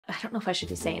don't know if I should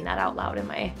be saying that out loud in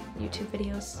my YouTube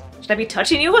videos. Should I be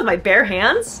touching you with my bare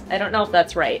hands? I don't know if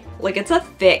that's right. Like, it's a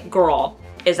thick girl.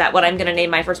 Is that what I'm gonna name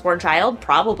my firstborn child?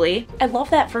 Probably. I love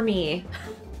that for me.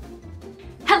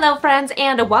 Hello friends,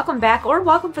 and welcome back, or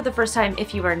welcome for the first time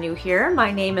if you are new here.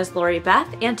 My name is Lori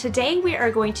Beth, and today we are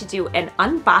going to do an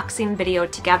unboxing video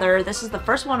together. This is the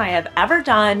first one I have ever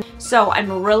done, so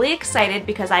I'm really excited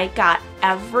because I got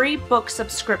every book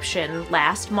subscription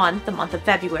last month, the month of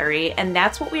February, and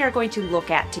that's what we are going to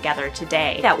look at together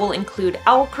today. That will include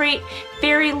Owlcrate,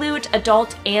 Fairyloot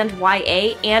Adult and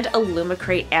YA, and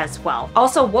Illumicrate as well.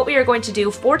 Also, what we are going to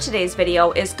do for today's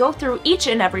video is go through each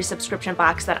and every subscription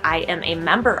box that I am a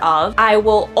member of. I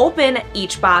will open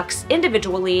each box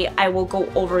individually. I will go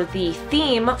over the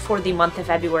theme for the month of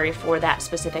February for that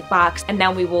specific box, and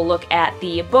then we will look at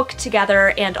the book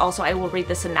together, and also I will read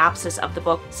the synopsis of the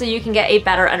book so you can get a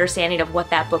better understanding of what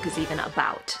that book is even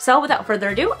about. So without further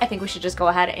ado, I think we should just go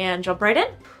ahead and jump right in.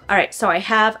 All right, so I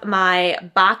have my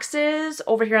boxes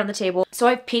over here on the table. So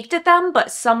I've peeked at them, but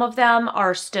some of them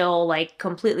are still like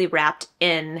completely wrapped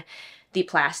in the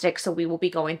plastic. So we will be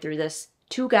going through this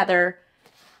together,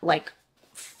 like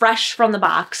fresh from the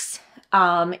box.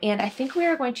 And I think we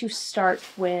are going to start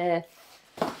with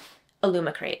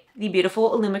Illumicrate, the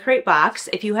beautiful Illumicrate box.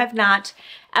 If you have not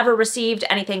ever received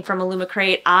anything from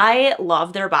Illumicrate, I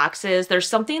love their boxes. There's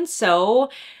something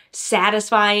so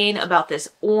satisfying about this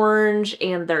orange,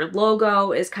 and their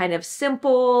logo is kind of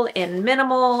simple and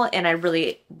minimal, and I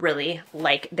really, really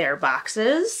like their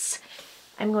boxes.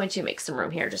 I'm going to make some room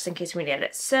here just in case we need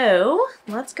it. So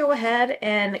let's go ahead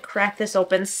and crack this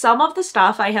open. Some of the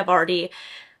stuff I have already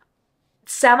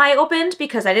semi-opened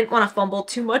because I didn't want to fumble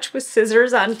too much with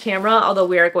scissors on camera, although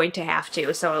we are going to have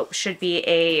to. So it should be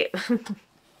a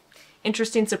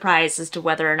interesting surprise as to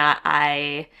whether or not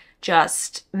I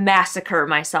just massacre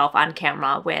myself on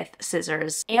camera with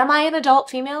scissors. Am I an adult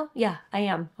female? Yeah, I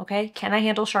am, okay? Can I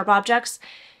handle sharp objects?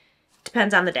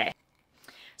 Depends on the day.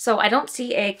 So I don't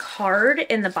see a card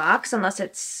in the box unless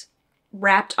it's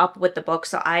wrapped up with the book,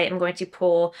 so I am going to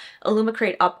pull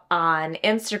Illumicrate up on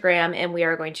Instagram, and we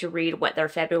are going to read what their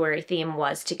February theme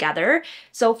was together.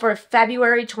 So for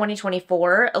February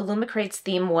 2024, Illumicrate's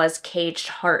theme was Caged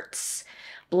Hearts.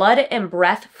 Blood and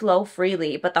breath flow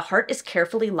freely, but the heart is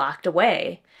carefully locked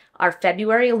away. Our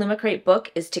February Illumicrate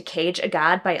book is To Cage a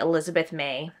God by Elizabeth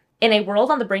May. In a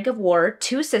world on the brink of war,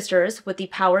 two sisters with the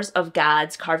powers of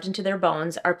gods carved into their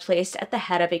bones are placed at the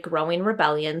head of a growing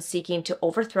rebellion seeking to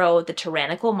overthrow the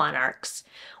tyrannical monarchs.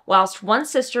 Whilst one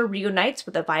sister reunites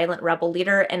with a violent rebel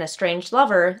leader and estranged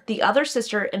lover, the other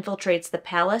sister infiltrates the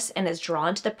palace and is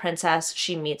drawn to the princess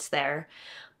she meets there.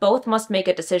 Both must make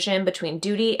a decision between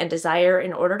duty and desire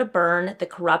in order to burn the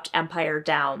corrupt empire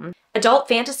down. Adult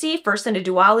fantasy, first into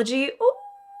duology. Ooh,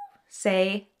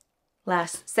 say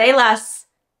less. Say less.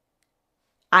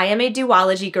 I am a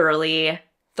duology girly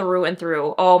through and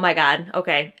through. Oh my god.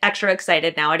 Okay, extra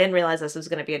excited now. I didn't realize this was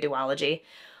going to be a duology.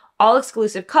 All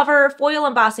exclusive cover, foil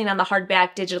embossing on the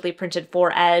hardback, digitally printed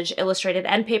 4-edge, illustrated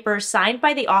end paper, signed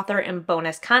by the author, and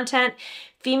bonus content.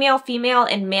 Female-female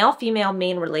and male-female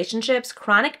main relationships,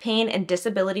 chronic pain and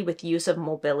disability with use of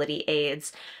mobility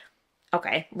aids.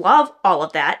 Okay, love all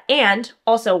of that, and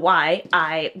also why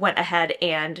I went ahead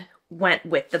and went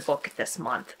with the book this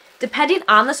month. Depending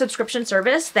on the subscription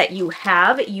service that you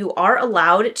have, you are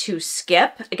allowed to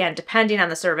skip. Again, depending on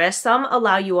the service, some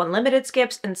allow you unlimited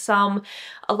skips and some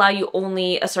allow you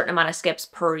only a certain amount of skips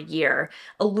per year.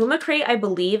 Illumicrate, I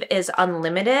believe, is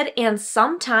unlimited, and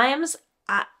sometimes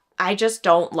I just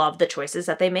don't love the choices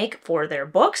that they make for their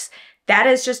books. That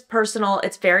is just personal.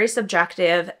 It's very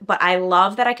subjective, but I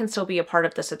love that I can still be a part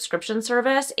of the subscription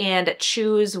service and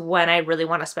choose when I really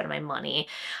want to spend my money.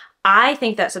 I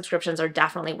think that subscriptions are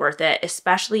definitely worth it,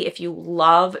 especially if you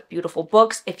love beautiful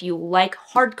books, if you like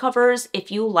hardcovers, if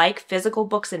you like physical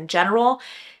books in general.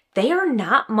 They are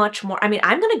not much more. I mean,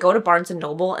 I'm going to go to Barnes &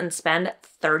 Noble and spend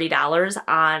 $30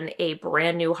 on a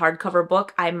brand new hardcover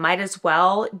book. I might as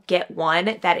well get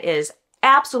one that is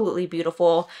absolutely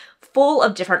beautiful, full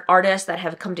of different artists that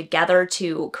have come together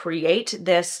to create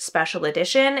this special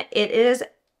edition. It is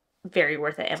very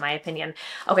worth it, in my opinion.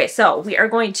 Okay, so we are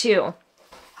going to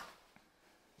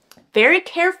very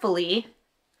carefully,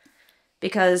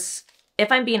 because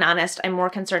if I'm being honest, I'm more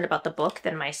concerned about the book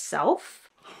than myself.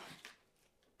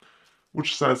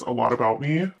 Which says a lot about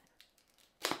me.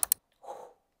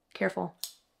 Careful.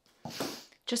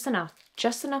 Just enough.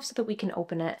 Just enough so that we can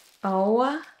open it. Oh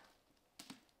my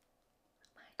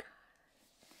god.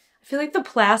 I feel like the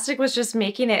plastic was just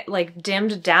making it like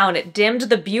dimmed down. It dimmed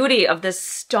the beauty of this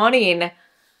stunning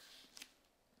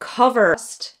cover.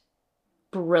 Just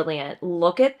brilliant.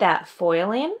 Look at that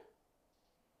foiling.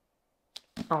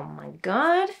 Oh my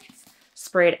god.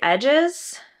 Sprayed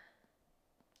edges.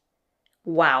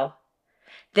 Wow.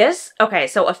 This, okay,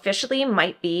 so officially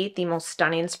might be the most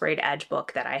stunning sprayed edge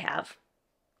book that I have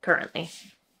currently.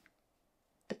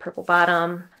 The purple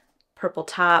bottom, purple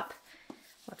top.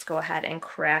 Let's go ahead and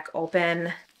crack open.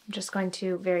 I'm just going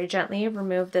to very gently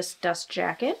remove this dust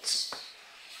jacket.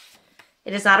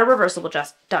 It is not a reversible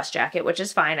dust jacket, which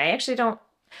is fine.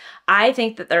 I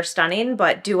think that they're stunning,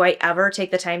 but do I ever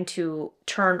take the time to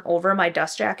turn over my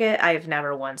dust jacket? I've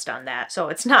never once done that. So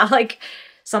it's not like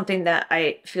something that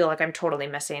I feel like I'm totally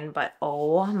missing, but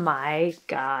oh my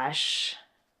gosh.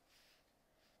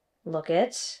 Look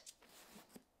at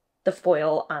the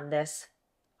foil on this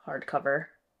hardcover.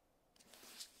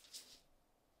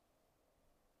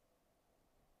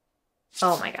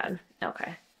 Oh my god.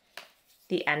 Okay.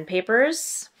 The end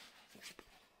papers.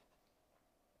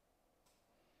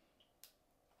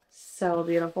 So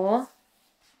beautiful.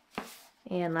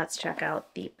 And let's check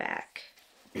out the back.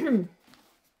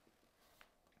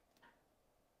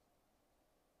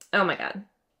 Oh my god.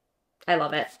 I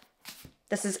love it.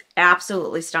 This is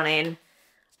absolutely stunning.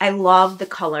 I love the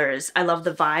colors. I love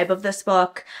the vibe of this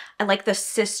book. I like the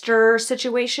sister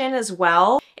situation as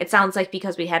well. It sounds like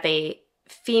because we have a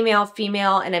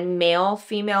female-female and a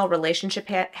male-female relationship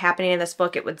happening in this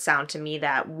book, it would sound to me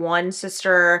that one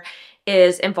sister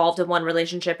is involved in one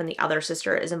relationship and the other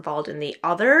sister is involved in the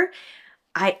other.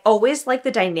 I always like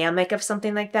the dynamic of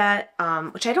something like that,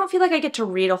 which I don't feel like I get to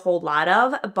read a whole lot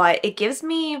of, but it gives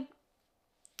me,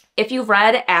 if you've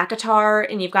read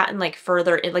ACOTAR and you've gotten like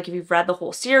further, like if you've read the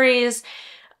whole series,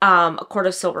 A Court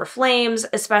of Silver Flames,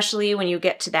 especially when you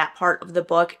get to that part of the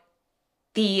book,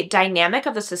 the dynamic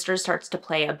of the sisters starts to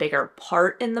play a bigger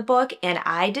part in the book, and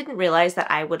I didn't realize that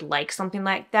I would like something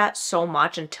like that so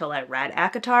much until I read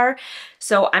ACOTAR.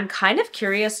 So I'm kind of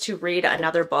curious to read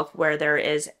another book where there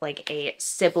is like a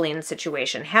sibling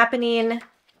situation happening.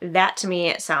 That to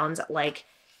me sounds like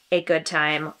a good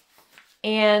time.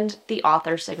 And the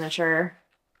author signature.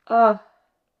 Oh,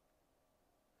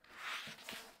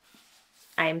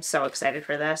 I'm so excited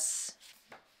for this.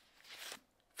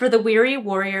 For the weary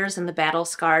warriors and the battle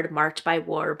scarred, marked by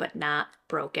war but not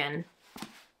broken.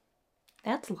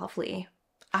 That's lovely.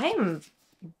 I'm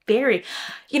very,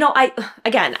 you know,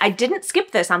 I didn't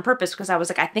skip this on purpose because I was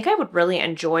like, I think I would really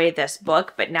enjoy this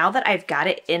book, but now that I've got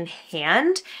it in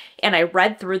hand and I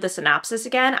read through the synopsis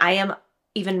again, I am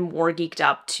even more geeked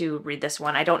up to read this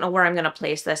one. I don't know where I'm going to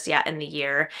place this yet in the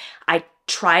year. I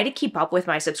try to keep up with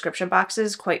my subscription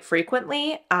boxes quite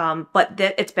frequently, but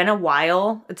it's been a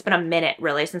while. It's been a minute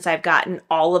really since I've gotten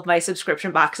all of my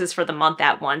subscription boxes for the month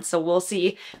at once. So we'll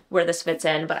see where this fits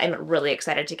in, but I'm really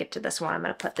excited to get to this one. I'm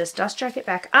going to put this dust jacket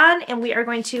back on and we are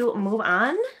going to move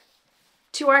on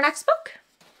to our next book.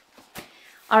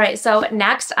 All right, so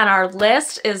next on our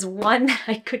list is one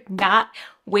I could not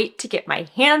wait to get my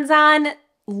hands on,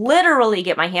 literally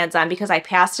get my hands on, because I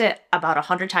passed it about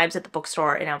 100 times at the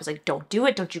bookstore and I was like, don't do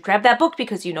it. Don't you grab that book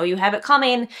because you know you have it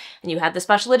coming and you have the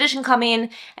special edition coming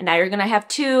and now you're going to have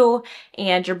two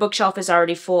and your bookshelf is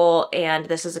already full and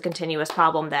this is a continuous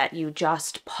problem that you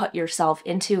just put yourself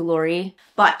into, Lori.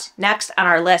 But next on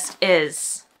our list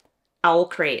is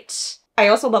Owlcrate. I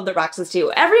also love their boxes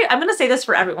too. I'm going to say this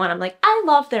for everyone. I'm like, I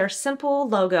love their simple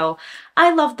logo.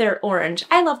 I love their orange.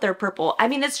 I love their purple. I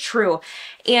mean, it's true.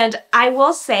 And I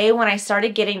will say when I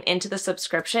started getting into the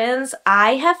subscriptions,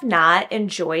 I have not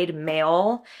enjoyed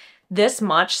mail this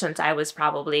much since I was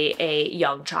probably a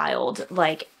young child.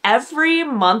 Like every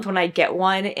month when I get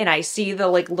one and I see the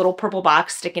like little purple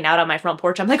box sticking out on my front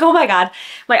porch, I'm like, oh my God,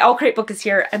 my Owlcrate book is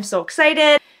here. I'm so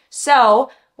excited.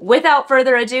 So without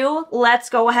further ado, let's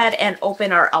go ahead and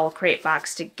open our Owlcrate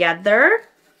box together.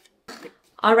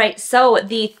 All right, so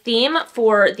the theme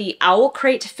for the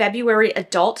Owlcrate February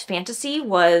Adult Fantasy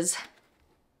was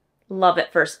Love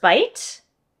at First Bite.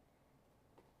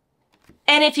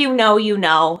 And if you know, you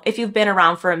know. If you've been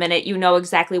around for a minute, you know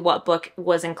exactly what book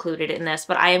was included in this,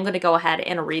 but I am going to go ahead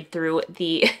and read through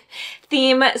the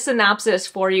theme synopsis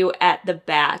for you at the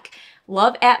back.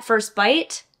 Love at First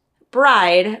Bite,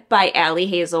 Bride by Allie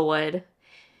Hazelwood.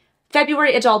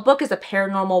 February Adult book is a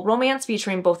paranormal romance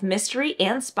featuring both mystery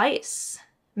and spice.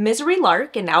 Misery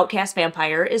Lark, an outcast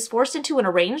vampire, is forced into an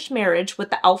arranged marriage with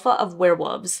the alpha of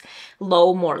werewolves,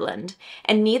 Lo Morland,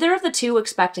 and neither of the two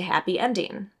expect a happy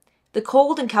ending. The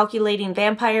cold and calculating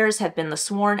vampires have been the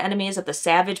sworn enemies of the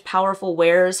savage, powerful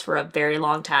weres for a very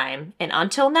long time, and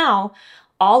until now,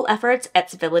 all efforts at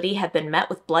civility have been met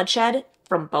with bloodshed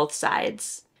from both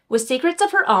sides. With secrets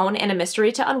of her own and a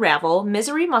mystery to unravel,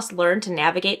 Misery must learn to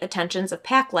navigate the tensions of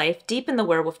pack life deep in the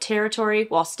werewolf territory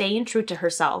while staying true to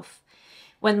herself.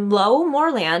 When Lo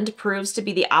Moorland proves to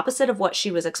be the opposite of what she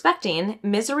was expecting,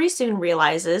 Misery soon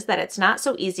realizes that it's not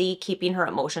so easy keeping her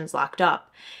emotions locked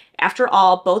up. After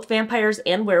all, both vampires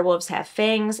and werewolves have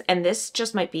fangs, and this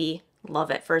just might be love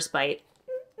at first bite.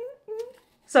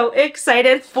 So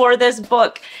excited for this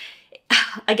book.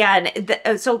 Again,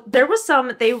 so there was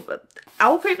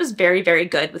Owlcrate was very, very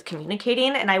good with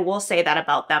communicating, and I will say that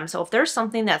about them. So if there's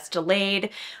something that's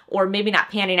delayed or maybe not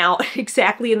panning out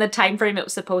exactly in the time frame it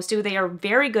was supposed to, they are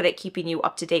very good at keeping you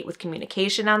up to date with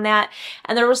communication on that.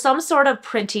 And there was some sort of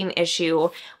printing issue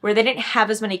where they didn't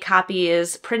have as many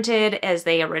copies printed as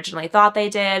they originally thought they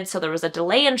did, so there was a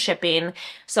delay in shipping.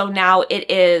 So now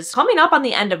it is coming up on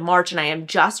the end of March, and I am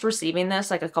just receiving this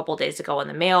like a couple days ago in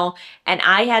the mail, and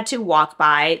I had to walk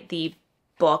by the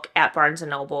book at Barnes &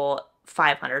 Noble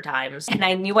 500 times, and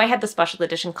I knew I had the special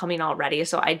edition coming already,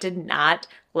 so I did not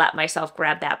let myself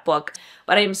grab that book.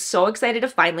 But I am so excited to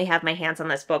finally have my hands on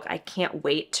this book. I can't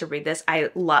wait to read this.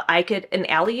 I could, an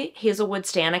Allie Hazelwood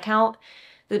Stan account,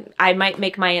 I might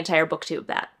make my entire booktube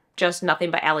that. Just nothing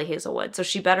but Allie Hazelwood. So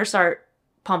she better start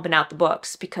pumping out the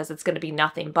books, because it's going to be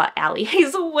nothing but Allie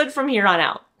Hazelwood from here on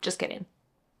out. Just kidding.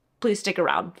 Please stick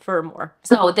around for more.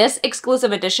 So this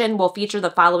exclusive edition will feature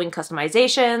the following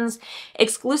customizations: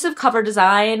 exclusive cover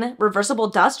design, reversible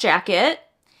dust jacket,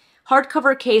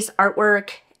 hardcover case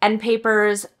artwork, end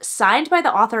papers, signed by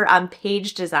the author on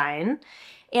page design,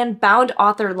 and bound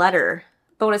author letter.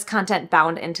 Bonus content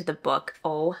bound into the book.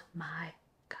 Oh my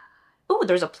God. Oh,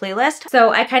 there's a playlist.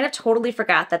 So I kind of totally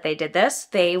forgot that they did this.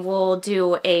 They will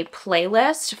do a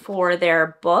playlist for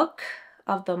their book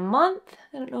of the month.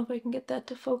 I don't know if I can get that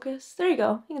to focus. There you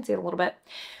go. You can see it a little bit.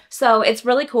 So it's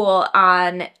really cool.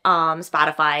 On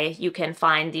Spotify, you can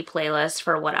find the playlist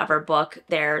for whatever book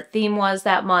their theme was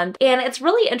that month. And it's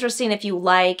really interesting if you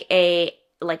like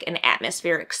an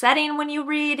atmospheric setting when you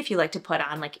read, if you like to put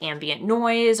on like ambient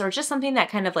noise or just something that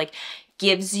kind of like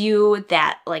gives you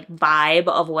that like vibe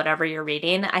of whatever you're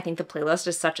reading. I think the playlist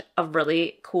is such a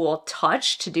really cool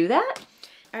touch to do that.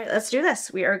 All right, let's do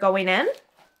this. We are going in.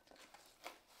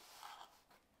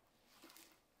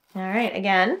 All right,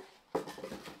 again,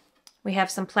 we have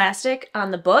some plastic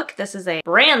on the book. This is a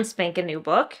brand spanking new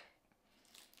book.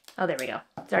 Oh, there we go.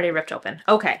 It's already ripped open.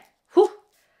 Okay. Whew.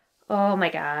 Oh my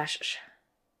gosh.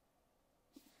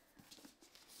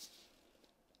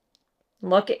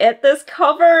 Look at this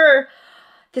cover.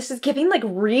 This is giving like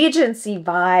Regency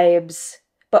vibes,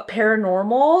 but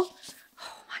paranormal.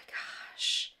 Oh my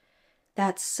gosh.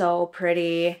 That's so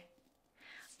pretty.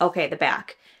 Okay, the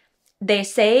back. They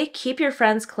say, keep your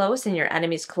friends close and your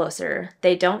enemies closer.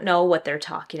 They don't know what they're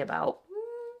talking about.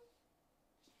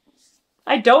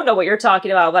 I don't know what you're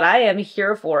talking about, but I am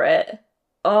here for it.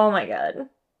 Oh my God.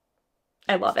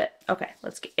 I love it. Okay,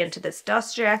 let's get into this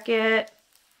dust jacket.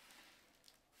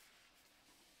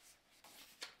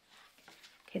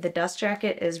 Okay, the dust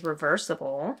jacket is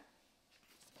reversible.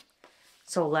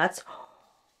 So let's...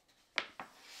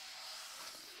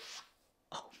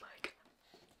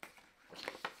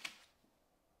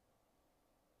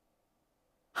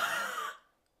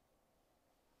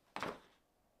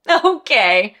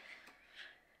 Okay.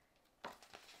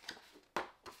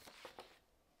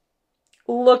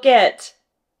 Look at.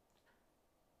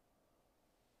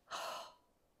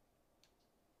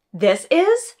 This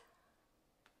is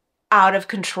out of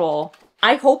control.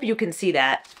 I hope you can see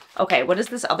that. Okay, what does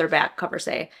this other back cover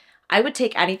say? I would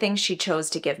take anything she chose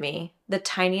to give me, the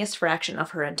tiniest fraction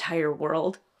of her entire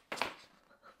world.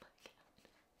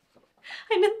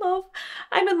 I'm in love.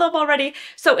 I'm in love already.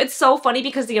 So it's so funny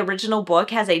because the original book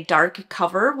has a dark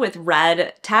cover with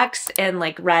red text and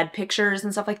like red pictures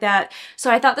and stuff like that. So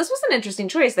I thought this was an interesting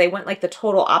choice. They went like the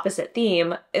total opposite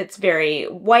theme. It's very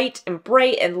white and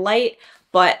bright and light,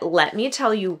 but let me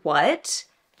tell you what,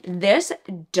 this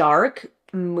dark,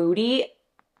 moody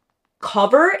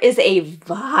cover is a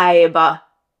vibe.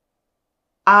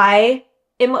 I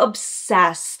am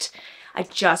obsessed. I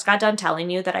just got done telling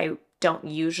you that I don't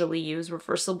usually use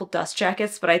reversible dust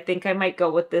jackets, but I think I might go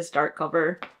with this dark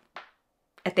cover.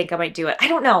 I think I might do it. I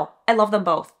don't know. I love them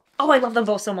both. Oh, I love them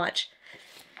both so much.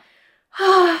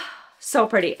 So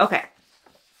pretty. Okay.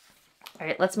 All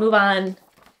right, let's move on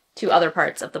to other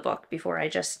parts of the book before I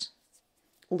just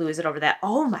lose it over that.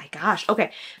 Oh my gosh.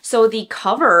 Okay, so the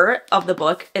cover of the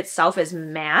book itself is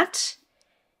matte.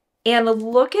 And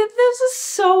look at this. It's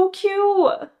so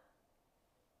cute.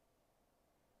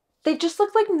 They just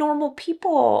look like normal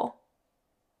people.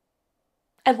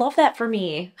 I love that for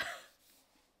me.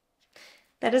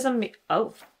 That is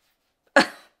oh.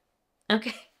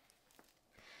 Okay.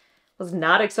 Was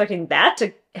not expecting that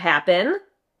to happen.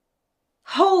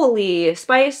 Holy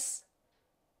spice.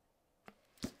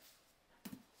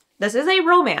 This is a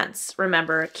romance,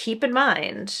 remember. Keep in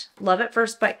mind. Love at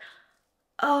first bite.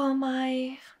 Oh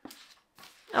my.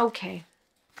 Okay.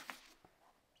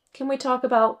 Can we talk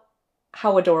about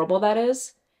how adorable that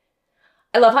is?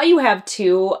 I love how you have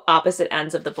two opposite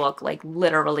ends of the book. Like,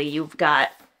 literally, you've got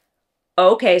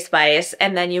Okay Spice,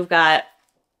 and then you've got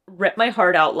Rip My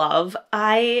Heart Out Love.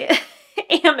 I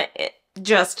am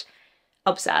just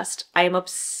obsessed. I am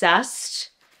obsessed.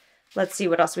 Let's see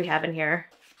what else we have in here.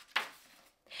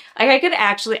 I could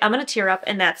actually, I'm going to tear up,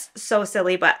 and that's so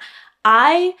silly, but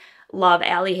I love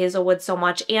Allie Hazelwood so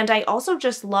much, and I also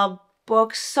just love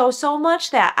books so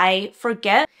much that I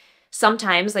forget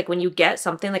sometimes, like when you get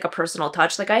something like a personal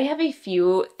touch. Like, I have a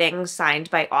few things signed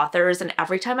by authors, and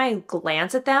every time I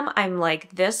glance at them, I'm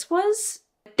like,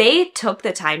 they took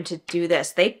the time to do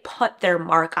this. They put their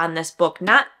mark on this book,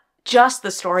 not just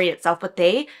the story itself, but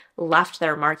they left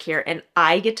their mark here, and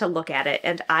I get to look at it,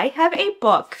 and I have a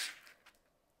book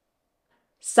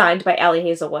signed by Allie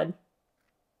Hazelwood.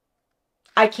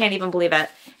 I can't even believe it.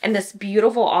 And this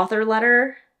beautiful author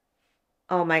letter.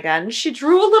 Oh my God. And she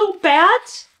drew a little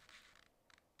bat.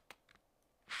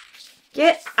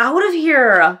 Get out of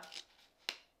here.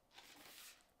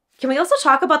 Can we also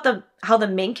talk about how the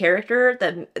main character,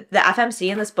 the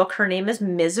FMC in this book, her name is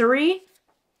Misery?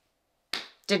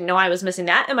 Didn't know I was missing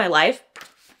that in my life.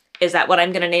 Is that what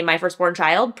I'm going to name my firstborn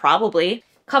child? Probably.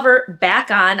 Cover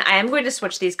back on. I am going to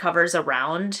switch these covers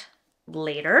around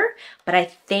later, but I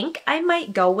think I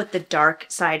might go with the dark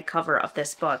side cover of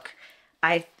this book.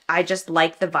 I just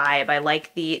like the vibe. I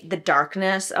like the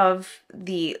darkness of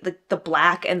the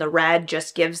black, and the red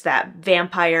just gives that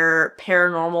vampire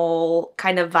paranormal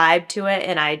kind of vibe to it.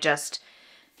 And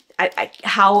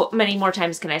how many more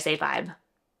times can I say vibe?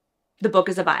 The book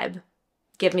is a vibe.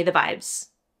 Give me the vibes.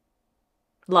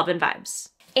 Love and vibes.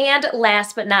 And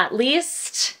last but not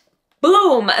least,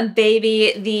 boom,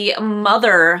 baby, the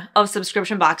mother of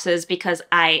subscription boxes, because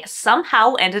I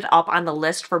somehow ended up on the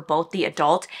list for both the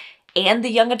adult and the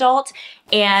young adult.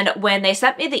 And when they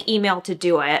sent me the email to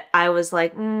do it, I was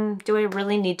like, do I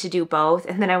really need to do both?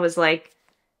 And then I was like,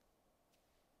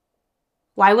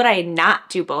 why would I not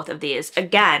do both of these?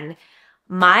 Again,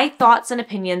 my thoughts and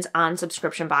opinions on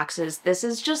subscription boxes, this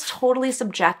is just totally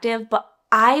subjective, but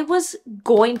I was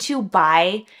going to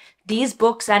buy these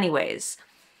books anyways.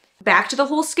 Back to the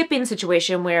whole skipping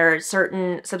situation where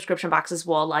certain subscription boxes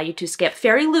will allow you to skip.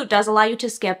 Fairyloot does allow you to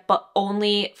skip, but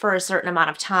only for a certain amount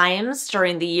of times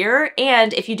during the year.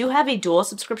 And if you do have a dual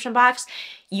subscription box,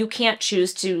 you can't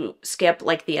choose to skip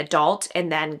like the adult and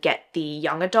then get the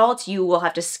young adult. You will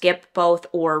have to skip both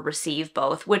or receive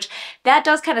both, which that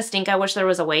does kind of stink. I wish there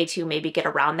was a way to maybe get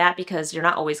around that, because you're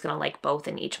not always going to like both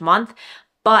in each month.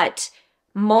 But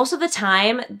most of the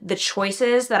time, the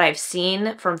choices that I've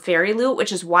seen from Fairyloot,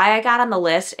 which is why I got on the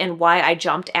list and why I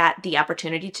jumped at the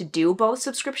opportunity to do both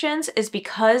subscriptions, is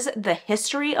because the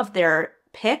history of their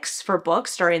picks for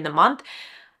books during the month,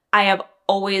 I have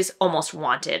always almost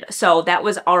wanted. So that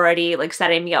was already like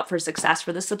setting me up for success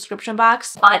for the subscription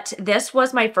box. But this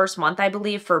was my first month, I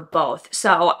believe, for both.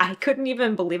 So I couldn't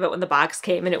even believe it when the box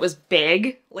came, and it was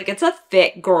big. Like, it's a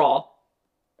thick girl.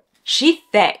 She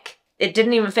thick. It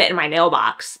didn't even fit in my nail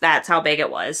box. That's how big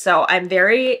it was. So I'm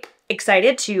very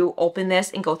excited to open this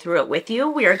and go through it with you.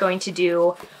 We are going to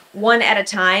do one at a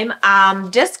time.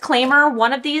 Disclaimer,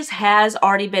 one of these has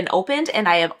already been opened and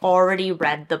I have already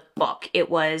read the book.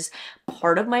 It was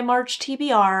part of my March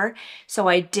TBR, so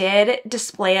I did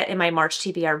display it in my March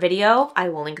TBR video. I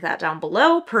will link that down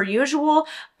below per usual,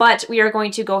 but we are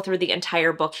going to go through the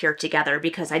entire book here together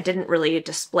because I didn't really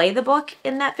display the book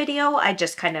in that video. I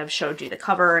just kind of showed you the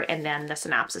cover and then the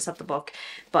synopsis of the book,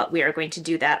 but we are going to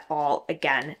do that all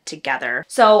again together.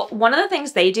 So one of the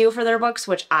things they do for their books,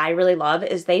 which I really love,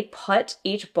 is they put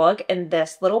each book in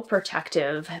this little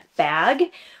protective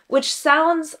bag, which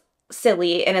sounds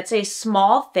silly and it's a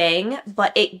small thing,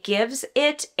 but it gives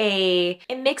it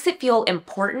it makes it feel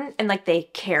important and like they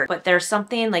care. But there's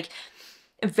something like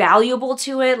valuable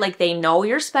to it, like they know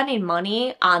you're spending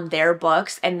money on their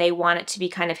books and they want it to be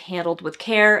kind of handled with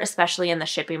care, especially in the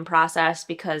shipping process,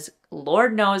 because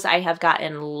Lord knows I have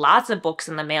gotten lots of books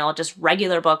in the mail, just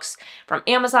regular books from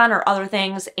Amazon or other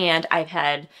things, and I've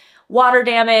had water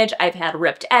damage, I've had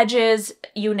ripped edges,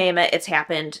 you name it, it's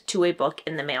happened to a book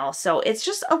in the mail. So it's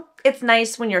just, it's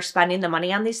nice when you're spending the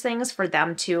money on these things for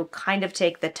them to kind of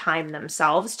take the time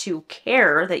themselves to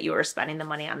care that you are spending the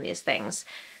money on these things.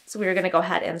 So we're gonna go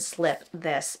ahead and slip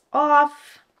this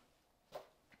off.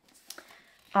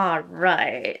 All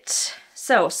right,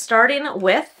 so starting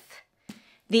with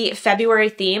the February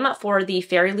theme for the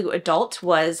Fairyloot Adult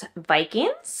was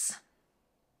Vikings.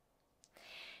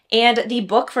 And the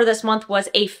book for this month was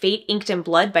A Fate Inked in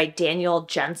Blood by Daniel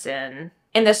Jensen.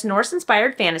 In this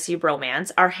Norse-inspired fantasy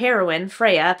romance, our heroine,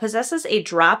 Freya, possesses a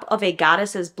drop of a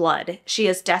goddess's blood. She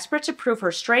is desperate to prove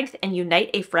her strength and unite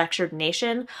a fractured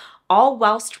nation, all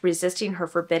whilst resisting her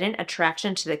forbidden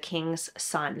attraction to the king's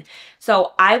son.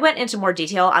 So I went into more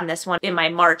detail on this one in my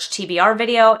March TBR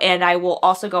video, and I will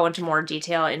also go into more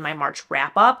detail in my March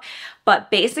wrap-up. But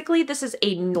basically, this is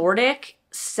a Nordic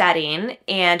setting,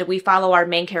 and we follow our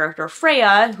main character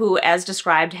Freya, who, as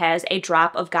described, has a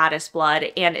drop of goddess blood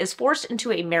and is forced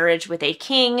into a marriage with a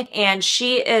king, and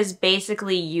she is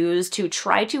basically used to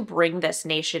try to bring this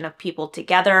nation of people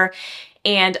together.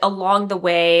 And along the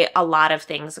way, a lot of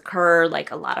things occur,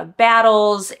 like a lot of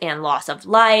battles and loss of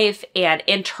life and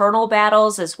internal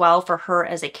battles as well for her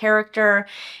as a character.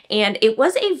 And it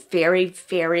was a very,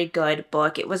 very good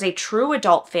book. It was a true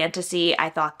adult fantasy. I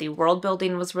thought the world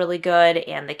building was really good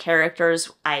and the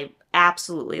characters I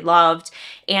absolutely loved.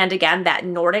 And again, that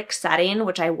Nordic setting,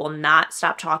 which I will not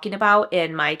stop talking about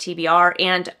in my TBR.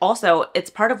 And also,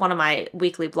 it's part of one of my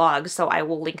weekly vlogs, so I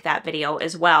will link that video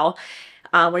as well.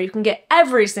 Where you can get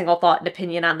every single thought and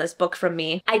opinion on this book from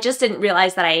me. I just didn't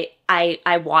realize that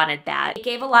I wanted that. It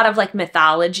gave a lot of like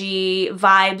mythology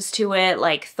vibes to it,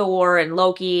 like Thor and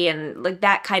Loki and like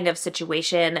that kind of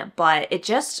situation, but it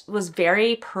just was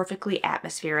very perfectly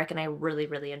atmospheric and I really,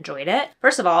 really enjoyed it.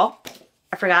 First of all,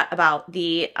 I forgot about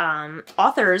the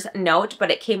author's note, but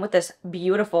it came with this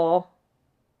beautiful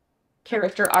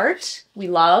character art. We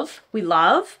love.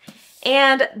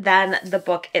 And then the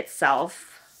book itself.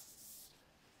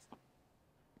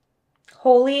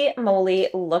 Holy moly,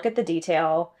 look at the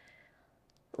detail.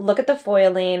 Look at the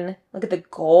foiling. Look at the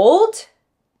gold.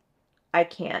 I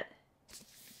can't.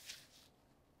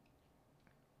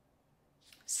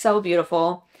 So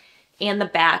beautiful. And the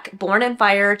back, born in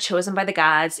fire, chosen by the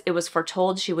gods, it was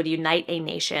foretold she would unite a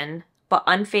nation, but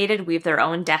unfated weave their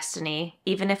own destiny,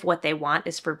 even if what they want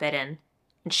is forbidden.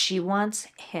 And she wants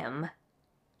him.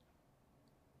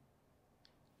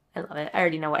 I love it. I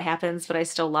already know what happens, but I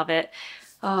still love it.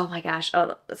 Oh my gosh.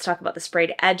 Oh, let's talk about the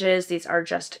sprayed edges. These are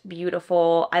just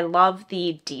beautiful. I love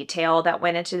the detail that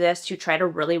went into this to try to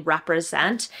really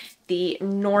represent the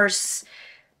Norse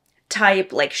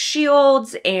type like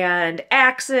shields and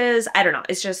axes. I don't know.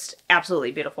 It's just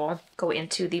absolutely beautiful. Go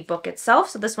into the book itself.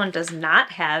 So this one does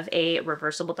not have a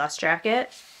reversible dust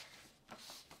jacket,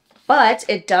 but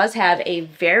it does have a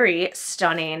very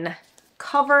stunning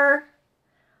cover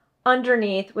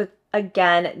underneath with,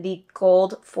 again, the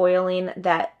gold foiling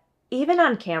that even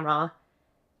on camera,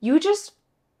 you just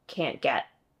can't get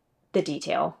the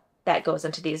detail that goes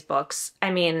into these books.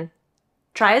 I mean,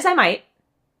 try as I might,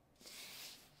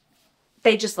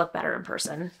 they just look better in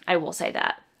person. I will say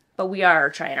that, but we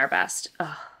are trying our best.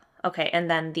 Ugh. Okay,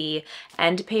 and then the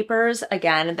end papers,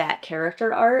 again, that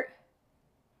character art,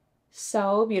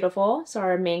 so beautiful. So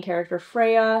our main character,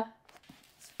 Freya.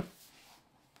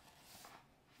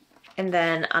 And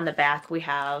then on the back, we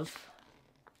have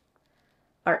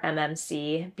our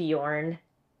MMC, Bjorn.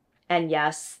 And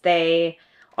yes, they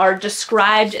are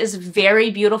described as very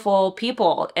beautiful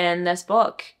people in this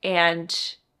book.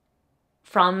 And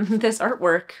from this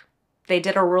artwork, they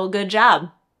did a real good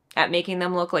job at making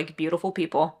them look like beautiful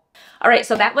people. All right,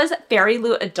 so that was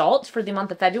Fairyloot Adult for the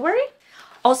month of February.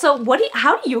 Also,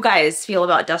 how do you guys feel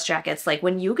about dust jackets? Like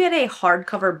when you get a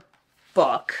hardcover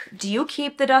book, do you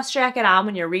keep the dust jacket on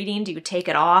when you're reading? Do you take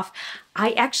it off?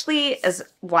 I actually, as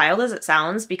wild as it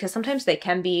sounds, because sometimes they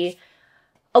can be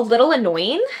a little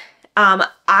annoying,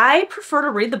 I prefer to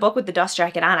read the book with the dust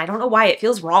jacket on. I don't know why it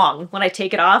feels wrong when I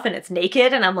take it off and it's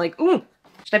naked and I'm like, ooh,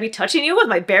 should I be touching you with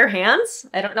my bare hands?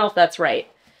 I don't know if that's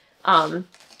right.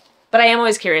 But I am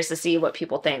always curious to see what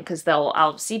people think, because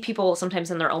I'll see people sometimes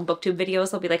in their own booktube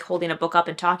videos, they'll be like holding a book up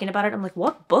and talking about it. I'm like,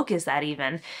 what book is that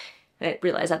even? I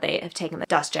realize that they have taken the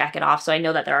dust jacket off, so I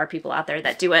know that there are people out there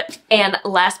that do it. And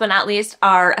last but not least,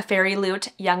 our Fairyloot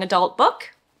Young Adult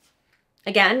book.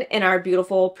 Again, in our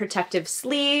beautiful protective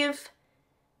sleeve,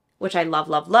 which I love,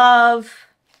 love, love.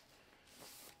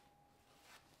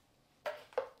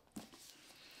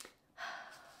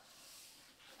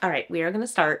 All right, we are going to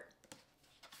start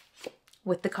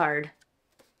with the card.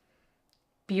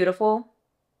 Beautiful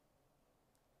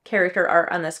character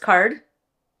art on this card.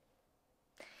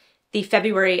 The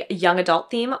February young adult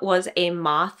theme was A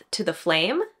Moth to the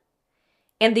Flame.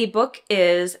 And the book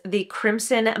is The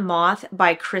Crimson Moth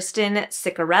by Kristen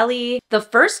Ciccarelli. The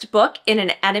first book in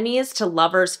an enemies to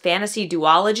lovers fantasy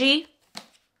duology.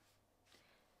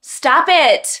 Stop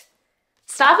it!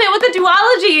 Stop it with the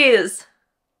duologies!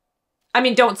 I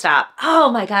mean, don't stop.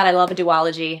 Oh my god, I love a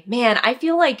duology. Man, I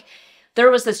feel like there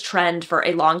was this trend for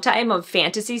a long time of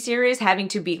fantasy series having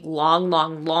to be long,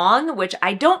 long, long, which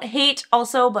I don't hate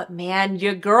also, but man,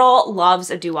 your girl loves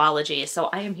a duology. So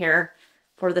I am here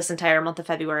for this entire month of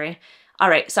February. All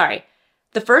right, sorry.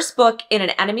 The first book in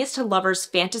an enemies to lovers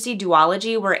fantasy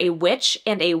duology where a witch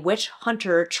and a witch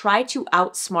hunter try to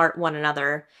outsmart one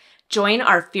another. Join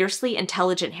our fiercely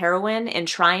intelligent heroine in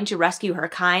trying to rescue her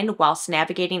kind whilst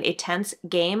navigating a tense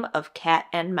game of cat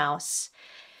and mouse.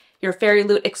 Your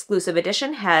Fairyloot exclusive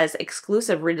edition has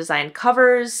exclusive redesigned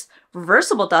covers,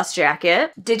 reversible dust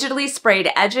jacket, digitally sprayed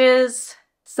edges,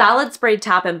 solid sprayed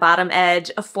top and bottom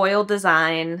edge, a foil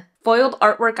design, foiled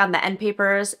artwork on the end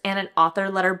papers, and an author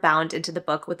letter bound into the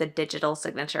book with a digital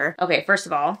signature. Okay, first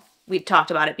of all, we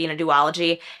talked about it being a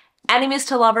duology. Enemies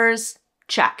to lovers,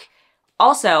 check.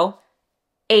 Also,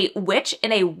 a witch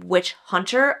and a witch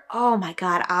hunter. Oh my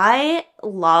God, I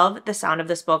love the sound of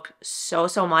this book so,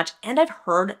 so much. And I've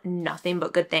heard nothing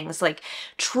but good things. Like,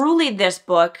 truly this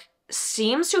book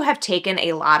seems to have taken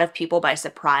a lot of people by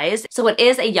surprise. So it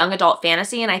is a young adult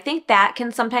fantasy, and I think that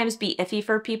can sometimes be iffy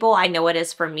for people. I know it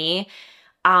is for me,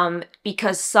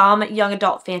 because some young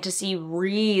adult fantasy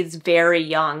reads very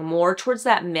young, more towards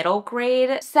that middle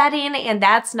grade setting, and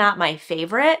that's not my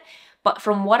favorite. But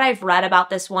from what I've read about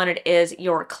this one, it is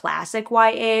your classic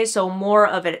YA, so more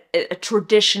of a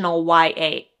traditional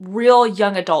YA, real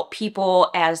young adult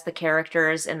people as the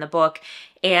characters in the book.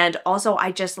 And also,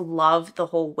 I just love the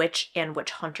whole witch and witch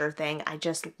hunter thing. I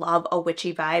just love a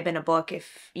witchy vibe in a book.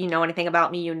 If you know anything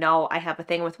about me, you know I have a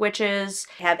thing with witches.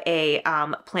 I have a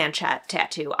planchette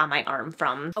tattoo on my arm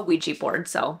from a Ouija board,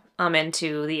 so I'm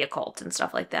into the occult and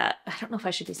stuff like that. I don't know if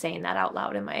I should be saying that out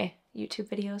loud in my YouTube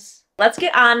videos. Let's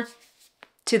get on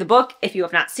to the book. If you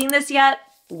have not seen this yet,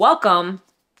 welcome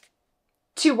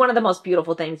to one of the most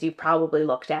beautiful things you've probably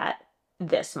looked at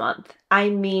this month. I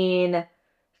mean,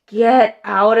 get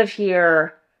out of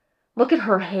here. Look at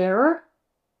her hair.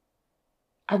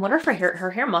 I wonder if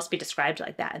her hair must be described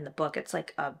like that in the book. It's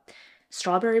like a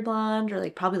strawberry blonde or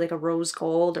like probably like a rose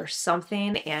gold or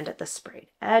something. And at the sprayed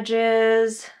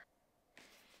edges.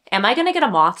 Am I going to get a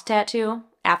moth tattoo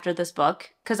after this book?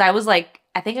 Because I was like,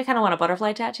 I think I kind of want a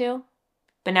butterfly tattoo.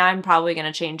 But now I'm probably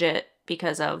going to change it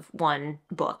because of one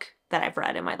book that I've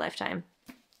read in my lifetime.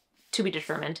 To be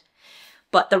determined.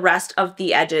 But the rest of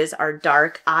the edges are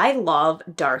dark. I love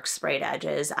dark sprayed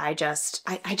edges. I just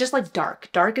like dark.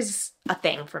 Dark is a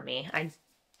thing for me. I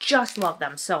just love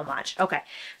them so much. Okay,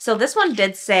 so this one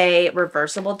did say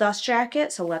reversible dust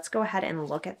jacket. So let's go ahead and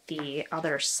look at the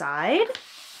other side.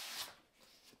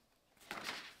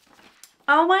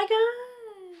 Oh my God.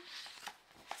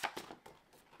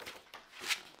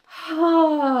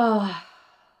 Oh,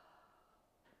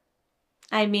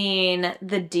 I mean,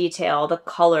 the detail, the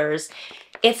colors,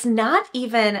 it's not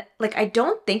even, like, I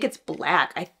don't think it's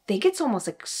black. I think it's almost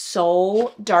like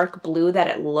so dark blue that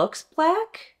it looks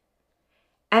black.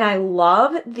 And I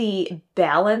love the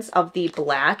balance of the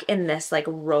black in this like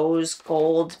rose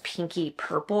gold, pinky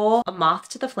purple. A moth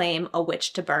to the flame, a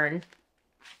witch to burn.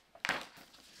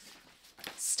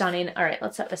 Stunning. All right,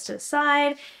 let's set this to the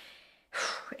side.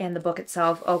 And the book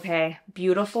itself, okay,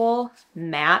 beautiful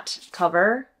matte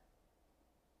cover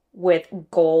with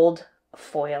gold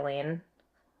foiling.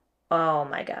 Oh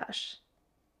my gosh.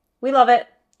 We love it.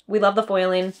 We love the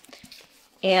foiling.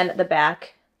 And the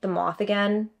back, the moth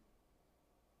again.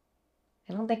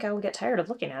 I don't think I will get tired of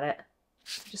looking at it.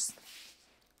 I just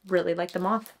really like the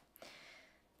moth.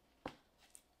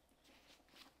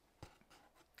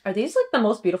 Are these like the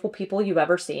most beautiful people you've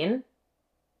ever seen?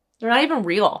 They're not even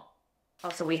real.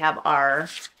 Also, we have our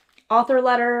author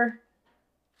letter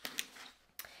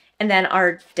and then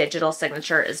our digital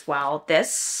signature as well.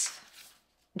 This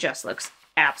just looks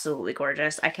absolutely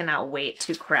gorgeous. I cannot wait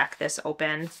to crack this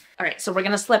open. All right, so we're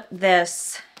gonna slip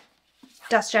this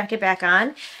dust jacket back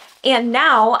on. And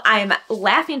now I'm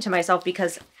laughing to myself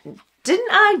because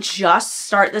didn't I just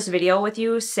start this video with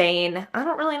you saying, I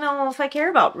don't really know if I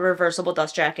care about reversible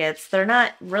dust jackets. They're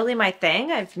not really my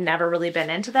thing. I've never really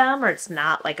been into them, or it's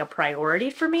not like a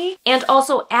priority for me. And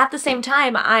also at the same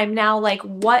time, I'm now like,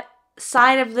 what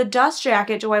side of the dust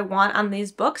jacket do I want on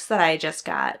these books that I just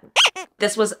got?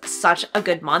 This was such a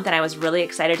good month, and I was really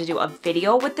excited to do a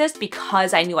video with this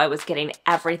because I knew I was getting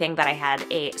everything that I had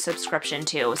a subscription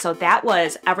to. So that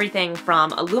was everything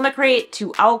from Illumicrate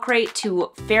to Owlcrate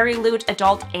to Fairyloot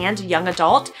Adult and Young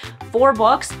Adult. 4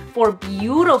 books, 4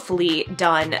 beautifully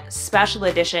done special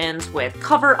editions with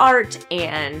cover art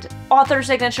and author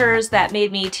signatures that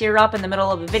made me tear up in the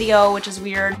middle of a video, which is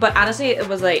weird. But honestly, it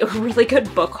was a really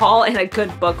good book haul and a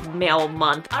good book mail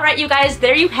month. All right, you guys,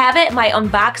 there you have it, my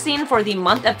unboxing subscription for the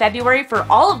month of February for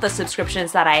all of the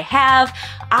subscriptions that I have.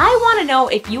 I want to know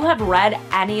if you have read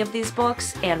any of these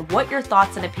books and what your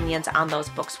thoughts and opinions on those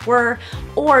books were,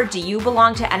 or do you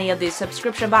belong to any of these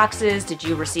subscription boxes? Did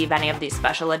you receive any of these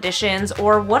special editions,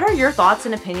 or what are your thoughts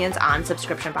and opinions on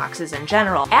subscription boxes in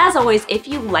general? As always, if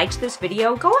you liked this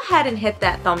video, go ahead and hit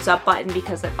that thumbs up button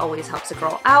because it always helps a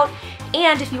girl out.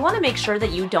 And if you want to make sure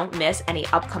that you don't miss any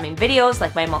upcoming videos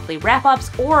like my monthly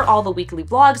wrap-ups or all the weekly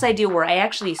vlogs I do where I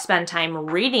actually spend time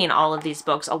reading all of these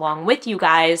books along with you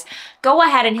guys, go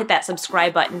ahead and hit that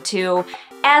subscribe button too.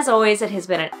 As always, it has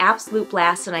been an absolute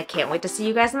blast and I can't wait to see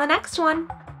you guys in the next one.